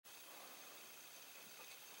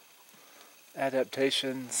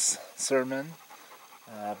Adaptations sermon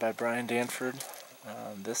by Brian Danford.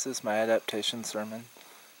 This is my adaptation sermon,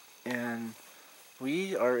 and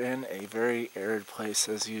we are in a very arid place.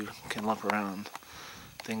 As you can look around,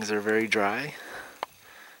 things are very dry.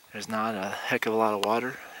 There's not a heck of a lot of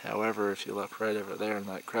water. However, if you look right over there in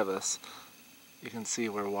that crevice, you can see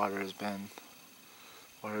where water has been.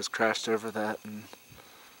 Water has crashed over that, and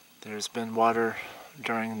there's been water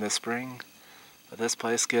during the spring. But this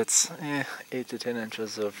place gets 8 to 10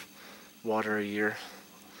 inches of water a year.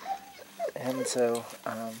 And so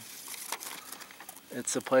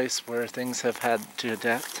it's a place where things have had to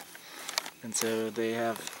adapt. And so they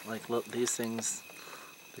have, like, look, these things,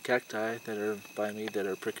 the cacti that are by me that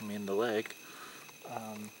are pricking me in the leg,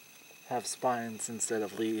 have spines instead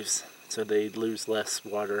of leaves, so they lose less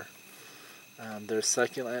water. They're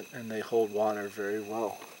succulent and they hold water very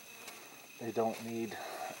well. They don't need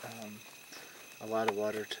a lot of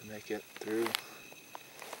water to make it through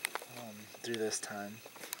this time.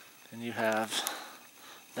 And you have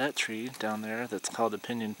that tree down there that's called a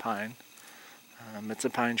pinyon pine. It's a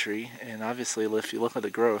pine tree, and obviously if you look at the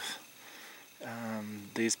growth,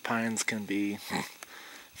 these pines can be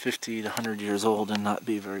 50 to 100 years old and not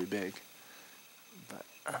be very big. But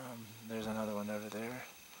there's another one over there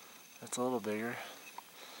that's a little bigger.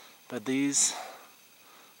 But these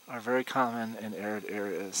are very common in arid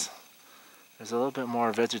areas. There's a little bit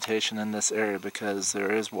more vegetation in this area because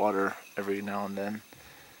there is water every now and then.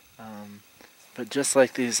 But just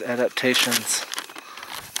like these adaptations,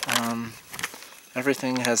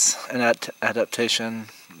 everything has an adaptation.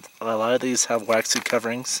 A lot of these have waxy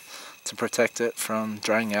coverings to protect it from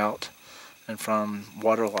drying out and from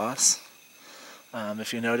water loss.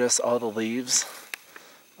 If you notice, all the leaves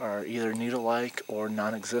are either needle-like or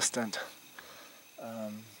non-existent.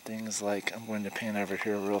 Things like, I'm going to pan over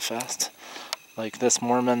here real fast, like this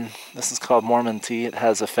is called Mormon tea. It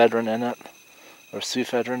has ephedrine in it, or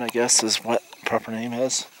sufedrine, I guess is what proper name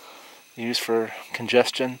is, used for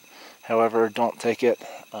congestion. However, don't take it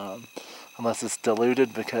unless it's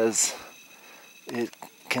diluted, because it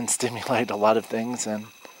can stimulate a lot of things and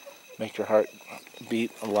make your heart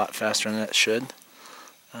beat a lot faster than it should.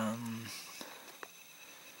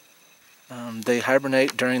 They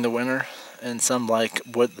hibernate during the winter, and some, like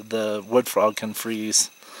the wood frog, can freeze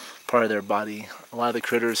part of their body. A lot of the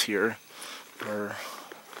critters here are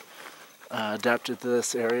adapted to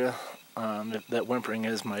this area. That whimpering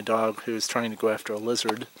is my dog, who's trying to go after a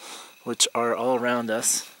lizard, which are all around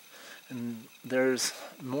us. And there's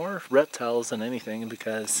more reptiles than anything,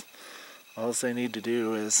 because all they need to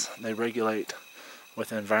do is they regulate with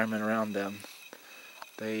the environment around them.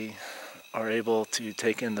 They are able to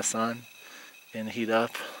take in the sun and heat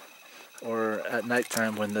up, or at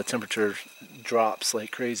nighttime when the temperature drops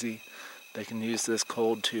like crazy, they can use this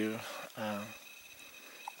cold to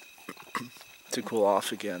cool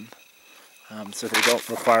off again. So they don't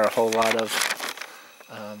require a whole lot of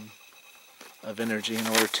energy in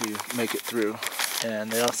order to make it through. And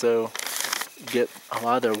they also get a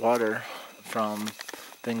lot of their water from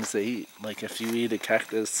things they eat. Like if you eat a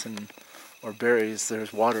cactus or berries,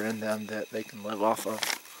 there's water in them that they can live off of.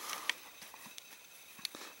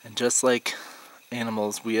 And just like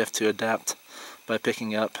animals, we have to adapt by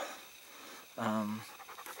picking up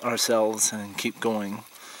ourselves and keep going.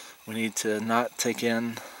 We need to not take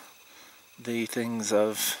in the things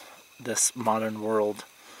of this modern world,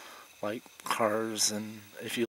 like cars, and if you